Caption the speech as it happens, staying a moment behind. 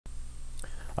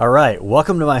All right,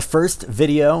 welcome to my first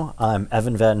video. I'm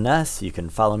Evan Van Ness. You can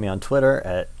follow me on Twitter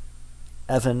at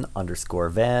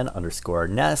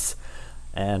Evan_Van_Ness.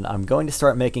 And I'm going to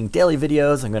start making daily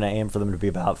videos. I'm going to aim for them to be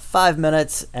about 5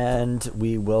 minutes, and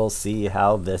we will see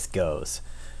how this goes.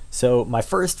 So my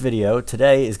first video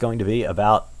today is going to be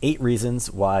about 8 reasons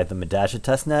why the Medalla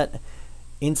testnet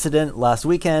incident last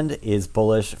weekend is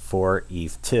bullish for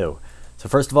Eth2. So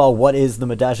first of all, what is the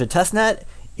Medalla testnet?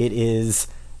 It is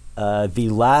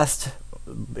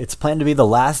it's planned to be the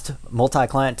last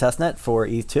multi-client testnet for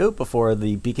Eth2 before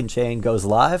the beacon chain goes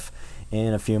live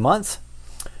in a few months.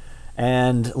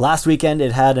 And last weekend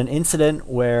it had an incident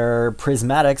where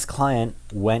Prismatic's client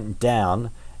went down,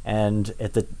 and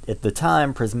at the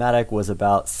time Prismatic was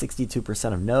about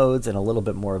 62% of nodes and a little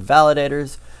bit more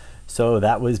validators, so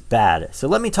that was bad. So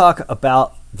let me talk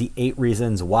about the 8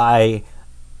 reasons why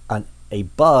a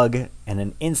bug and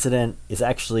an incident is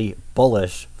actually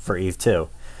bullish for Eth2.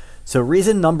 So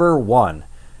reason number 1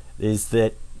 is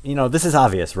that, this is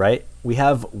obvious, right? We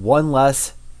have one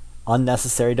less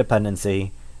unnecessary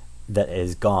dependency that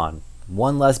is gone.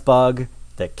 One less bug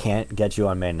that can't get you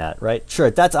on mainnet, right?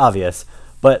 Sure, that's obvious,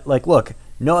 but look,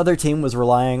 no other team was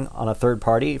relying on a third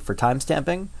party for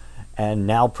timestamping, and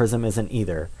now Prism isn't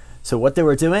either. So what they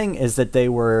were doing is that they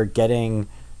were getting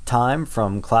time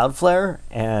from Cloudflare,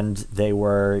 and they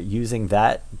were using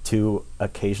that to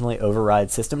occasionally override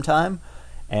system time,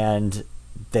 and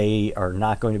they are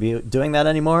not going to be doing that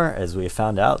anymore. As we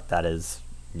found out, that is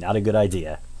not a good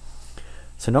idea.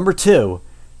 So number 2,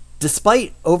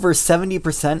 despite over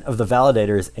 70% of the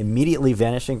validators immediately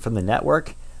vanishing from the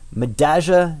network,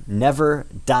 Medalla never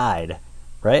died,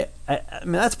 right? I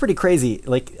mean, that's pretty crazy.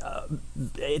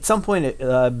 At some point,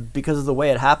 because of the way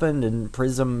it happened, and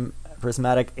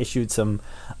Prismatic issued some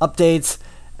updates,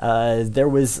 there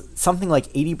was something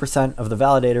like 80% of the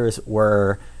validators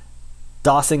were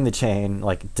DOSing the chain,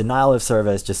 like denial of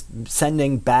service, just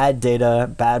sending bad data,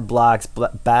 bad blocks,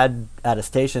 bad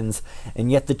attestations,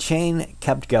 and yet the chain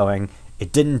kept going.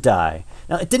 It didn't die.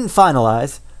 Now, it didn't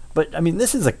finalize, but I mean,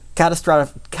 this is a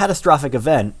catastrophic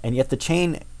event, and yet the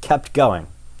chain kept going.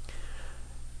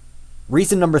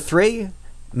 Reason number 3,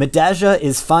 Medalla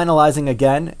is finalizing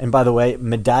again, and by the way,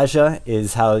 Medalla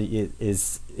is how it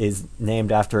is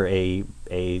named after a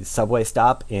subway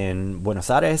stop in Buenos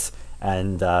Aires,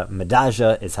 and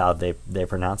Medalla is how they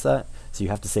pronounce that. So you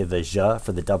have to say the J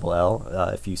for the double L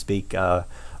if you speak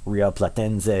Rio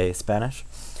Platense Spanish.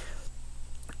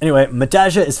 Anyway,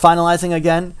 Medalla is finalizing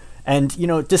again, and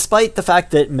despite the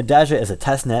fact that Medalla is a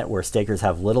testnet where stakers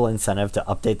have little incentive to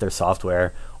update their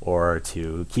software or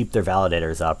to keep their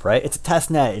validators up, right? It's a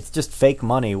testnet. It's just fake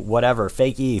money, whatever,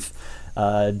 fake ETH.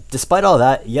 Despite all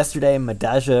that, yesterday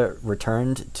Medalla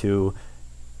returned to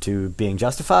being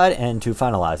justified and to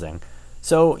finalizing.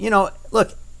 So,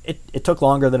 look, it took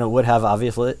longer than it would have,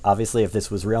 obviously, if this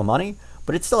was real money,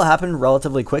 but it still happened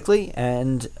relatively quickly,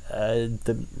 and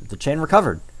the chain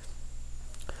recovered.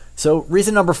 So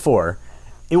reason number 4,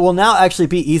 it will now actually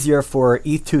be easier for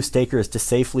Eth2 stakers to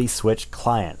safely switch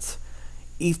clients.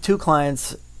 Eth2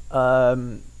 clients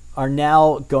are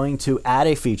now going to add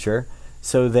a feature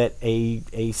so that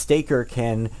a staker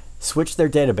can switch their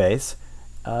database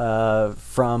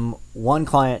from one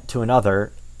client to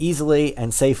another easily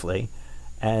and safely.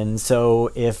 And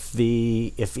so if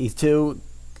your Eth2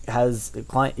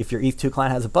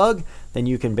 client has a bug, then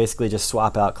you can basically just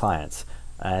swap out clients,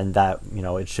 and that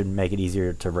it should make it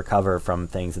easier to recover from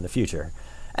things in the future.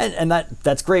 And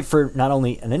that's great for not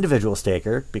only an individual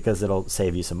staker because it'll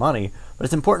save you some money, but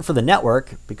it's important for the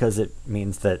network because it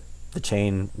means that the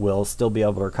chain will still be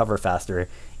able to recover faster,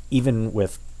 even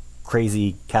with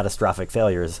crazy catastrophic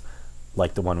failures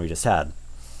like the one we just had.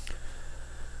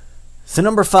 So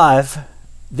number 5,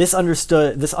 this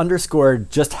underscored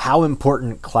just how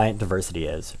important client diversity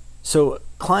is. So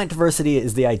client diversity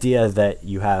is the idea that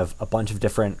you have a bunch of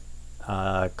different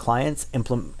clients,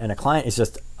 and a client is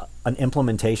just an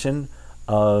implementation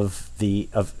of the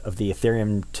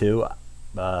Ethereum 2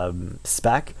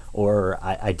 spec or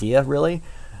idea, really.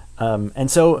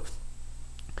 And so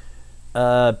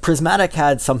Prismatic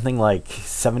had something like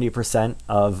 70%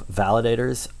 of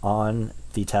validators on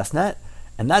the testnet,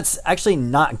 and that's actually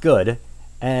not good.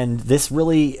 And this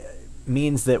really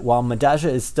means that while Medalla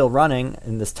is still running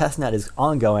and this testnet is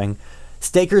ongoing,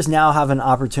 stakers now have an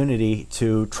opportunity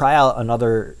to try out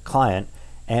another client,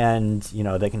 and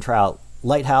they can try out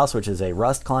Lighthouse, which is a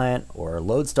Rust client, or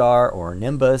Lodestar, or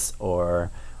Nimbus,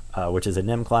 or which is a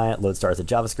NIM client. Lodestar is a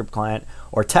JavaScript client,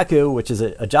 or Teku, which is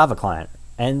a Java client.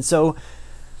 And so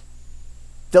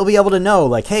they'll be able to know,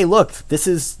 like, hey, look, this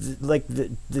is like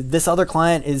this other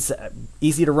client is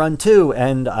easy to run too,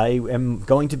 and I am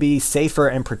going to be safer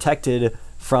and protected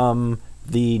from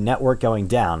the network going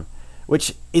down,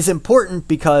 which is important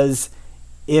because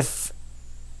if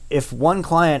one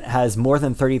client has more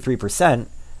than 33%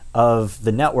 of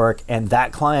the network and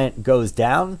that client goes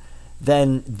down,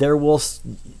 then there will,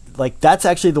 like, that's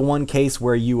actually the one case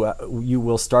where you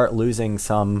will start losing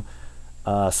some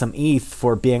ETH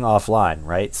for being offline,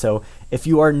 right? So if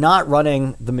you are not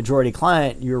running the majority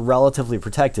client, you're relatively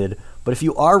protected. But if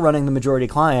you are running the majority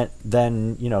client,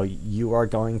 then you are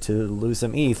going to lose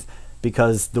some ETH,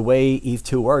 because the way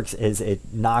Eth2 works is it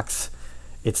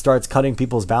starts cutting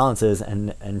people's balances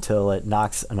until it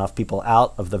knocks enough people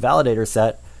out of the validator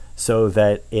set so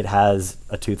that it has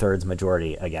a 2/3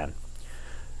 majority again.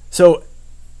 So,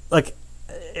 like,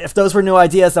 if those were new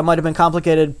ideas, that might have been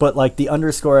complicated, but like the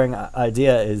underscoring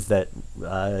idea is that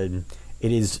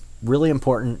it is really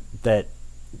important that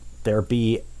there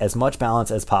be as much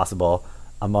balance as possible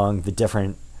among the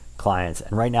different clients.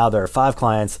 And right now there are 5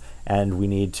 clients, and we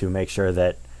need to make sure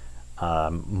that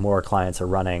more clients are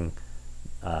running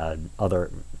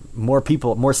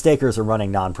more stakers are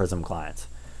running non-Prism clients.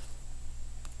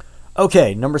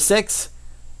 Okay, number 6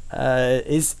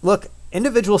 is, look,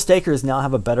 individual stakers now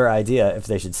have a better idea if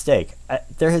they should stake.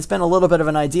 There has been a little bit of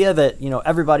an idea that,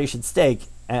 everybody should stake,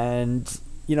 and,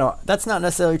 that's not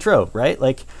necessarily true, right?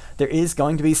 Like, there is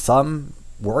going to be some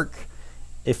work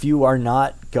if you are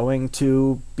not going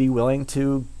to be willing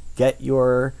to get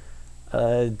your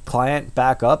client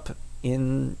back up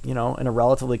in a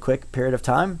relatively quick period of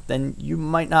time, then you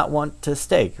might not want to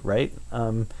stake, right?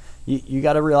 You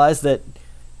got to realize that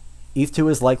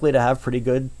Eth2 is likely to have pretty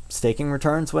good staking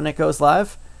returns when it goes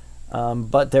live,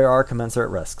 but there are commensurate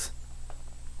risks.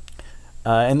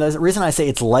 And the reason I say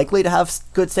it's likely to have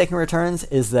good staking returns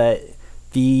is that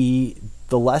the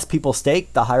less people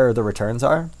stake, the higher the returns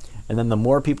are, and then the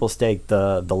more people stake,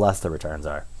 the less the returns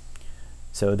are.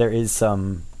 So there is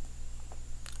some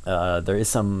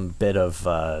bit of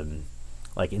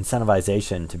like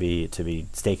incentivization to be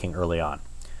staking early on.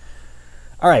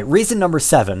 All right, reason number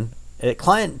 7.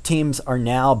 Client teams are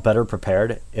now better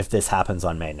prepared if this happens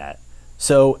on mainnet.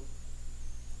 So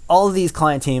all of these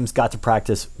client teams got to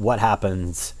practice what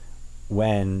happens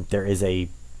when there is a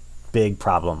big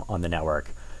problem on the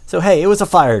network. So hey, it was a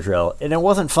fire drill, and it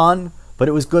wasn't fun, but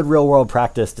it was good real world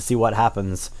practice to see what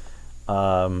happens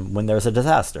when there's a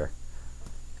disaster.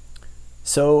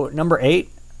 So number 8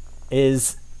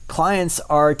 is clients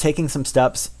are taking some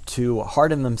steps to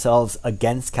harden themselves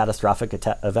against catastrophic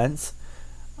events.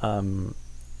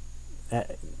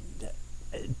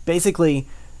 Basically,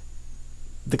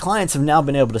 the clients have now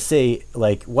been able to see,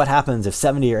 like, what happens if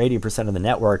 70 or 80% of the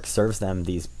network serves them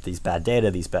these bad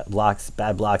data, these bad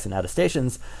blocks and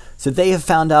attestations. So they have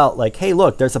found out, like, hey,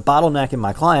 look, there's a bottleneck in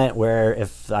my client where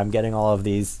if I'm getting all of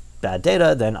these bad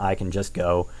data, then I can just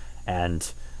go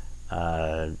and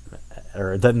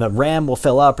or then the RAM will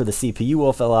fill up or the CPU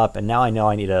will fill up, and now I know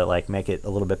I need to, like, make it a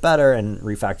little bit better and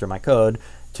refactor my code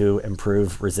to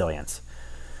improve resilience.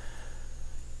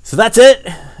 So that's it.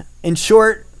 In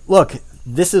short, look,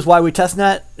 this is why we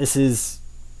testnet. This is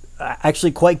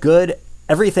actually quite good.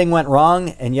 Everything went wrong,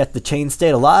 and yet the chain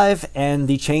stayed alive, and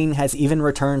the chain has even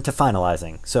returned to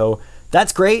finalizing. So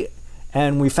that's great,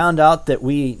 and we found out that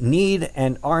we need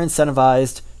and are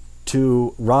incentivized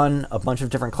to run a bunch of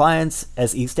different clients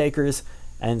as ETH stakers,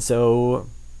 and so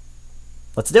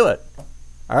let's do it.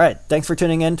 All right, thanks for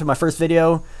tuning in to my first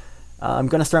video. I'm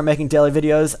going to start making daily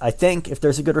videos, I think, if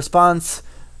there's a good response.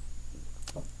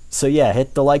 So yeah,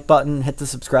 hit the like button, hit the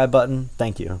subscribe button.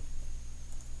 Thank you.